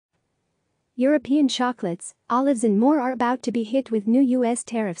European chocolates, olives and more are about to be hit with new US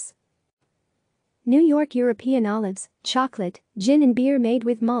tariffs. New York European olives, chocolate, gin and beer made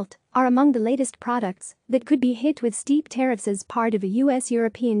with malt are among the latest products that could be hit with steep tariffs as part of a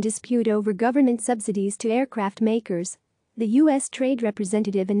US-European dispute over government subsidies to aircraft makers. The U.S. Trade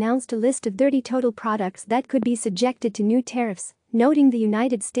Representative announced a list of 30 total products that could be subjected to new tariffs, noting the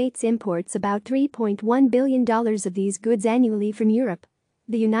United States imports about $3.1 billion of these goods annually from Europe.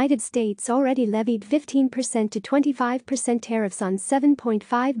 The United States already levied 15% to 25% tariffs on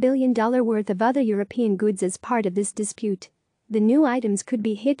 $7.5 billion worth of other European goods as part of this dispute. The new items could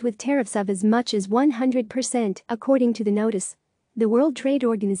be hit with tariffs of as much as 100%, according to the notice. The World Trade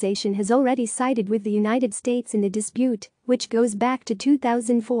Organization has already sided with the United States in the dispute, which goes back to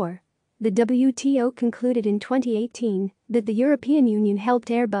 2004. The WTO concluded in 2018 that the European Union helped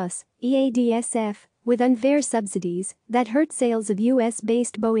Airbus, EADSF, with unfair subsidies that hurt sales of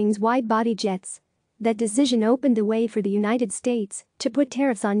US-based Boeing's wide-body jets. That decision opened the way for the United States to put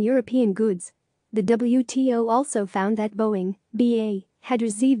tariffs on European goods. The WTO also found that Boeing, BA, had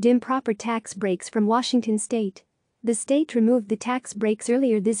received improper tax breaks from Washington state. The state removed the tax breaks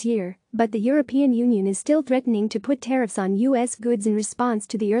earlier this year, but the European Union is still threatening to put tariffs on U.S. goods in response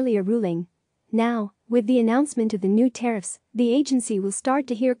to the earlier ruling. Now, with the announcement of the new tariffs, the agency will start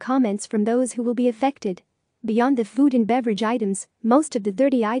to hear comments from those who will be affected. Beyond the food and beverage items, most of the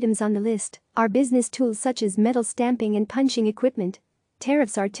 30 items on the list are business tools such as metal stamping and punching equipment.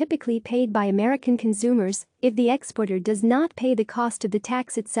 Tariffs are typically paid by American consumers if the exporter does not pay the cost of the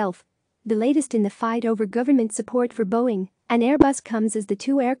tax itself. The latest in the fight over government support for Boeing and Airbus comes as the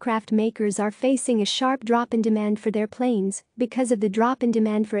two aircraft makers are facing a sharp drop in demand for their planes because of the drop in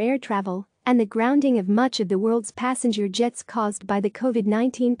demand for air travel and the grounding of much of the world's passenger jets caused by the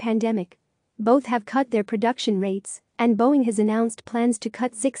COVID-19 pandemic. Both have cut their production rates, and Boeing has announced plans to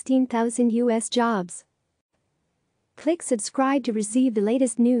cut 16,000 U.S. jobs. Click subscribe to receive the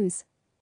latest news.